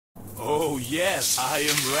Oh yes, I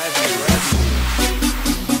am ready.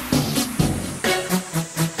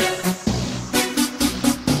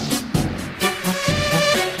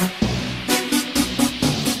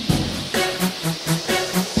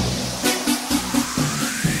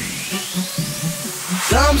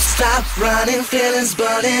 Don't stop running, feelings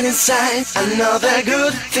burning inside. I know that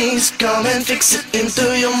good things come and fix it into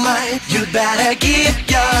your mind. You better keep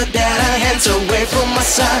your dead hands away from my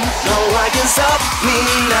side. No one can stop me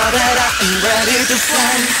now that I am ready to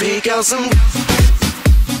fly. Because I'm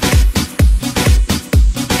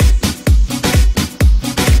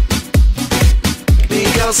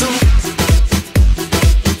Because I'm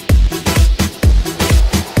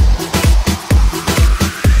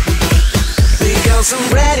Because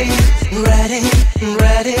I'm ready, ready,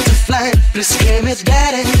 ready to fly. Please scream it,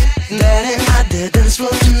 daddy, daddy, I did dance for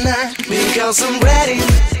tonight. Because I'm ready,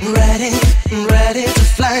 ready, ready to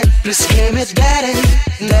fly. Please scream it, daddy,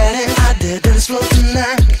 daddy, I did dance for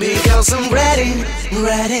tonight. Because I'm ready,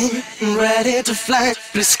 ready, ready to fly.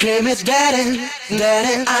 Please scream it, daddy,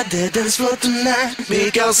 daddy, I did dance for tonight.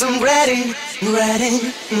 Because I'm ready,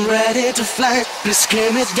 ready, ready to fly. Please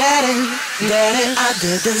scream it, daddy, daddy, I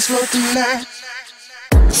did dance for tonight.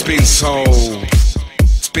 It's been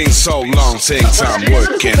so long since I'm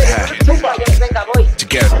working hard to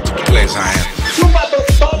get to the place I am.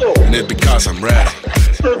 And it's because I'm ready.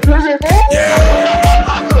 Yeah,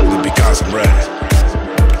 it's because I'm ready.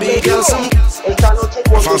 Because I'm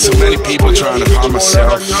I found so many people trying to harm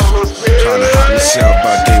myself, trying to hide myself,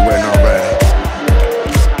 but they were not ready.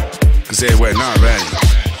 Cause they were not ready.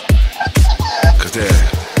 Cause they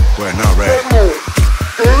were not ready.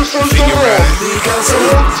 Think you're ready?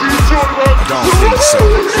 I don't think so.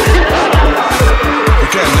 You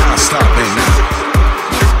cannot stop me now.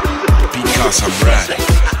 Because I'm ready.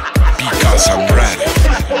 Because I'm ready.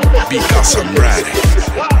 Because I'm ready.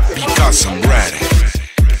 Because I'm ready.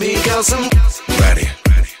 Because I'm ready.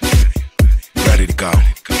 Ready to go.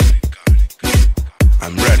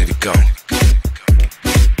 I'm ready to go.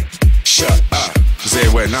 Shut up. Cause they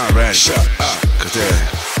were not ready. Shut up. Cause they're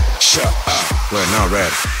shut up, we're not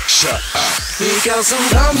ready. Shut up. Because I'm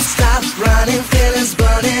don't stop running, feelings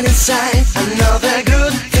burning inside. I know that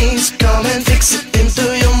good things come and fix it into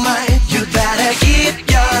your mind. You better keep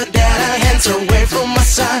your dead hands away from my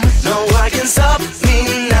side. No one can stop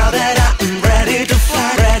me now that I am ready to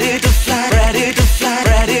fly, ready to fly, ready to fly,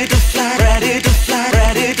 ready to fly, ready to fly,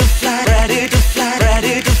 ready to fly, ready to fly,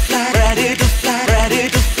 ready to fly, ready to fly, ready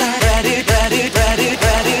to fly, ready, ready, ready, ready,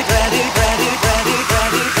 ready, ready, ready, ready,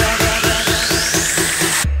 ready.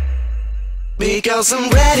 Because I'm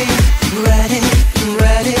ready, ready,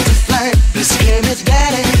 ready to fly. Please scream it,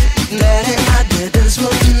 daddy, daddy, I did dance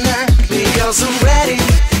for tonight. Because I'm ready,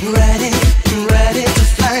 ready,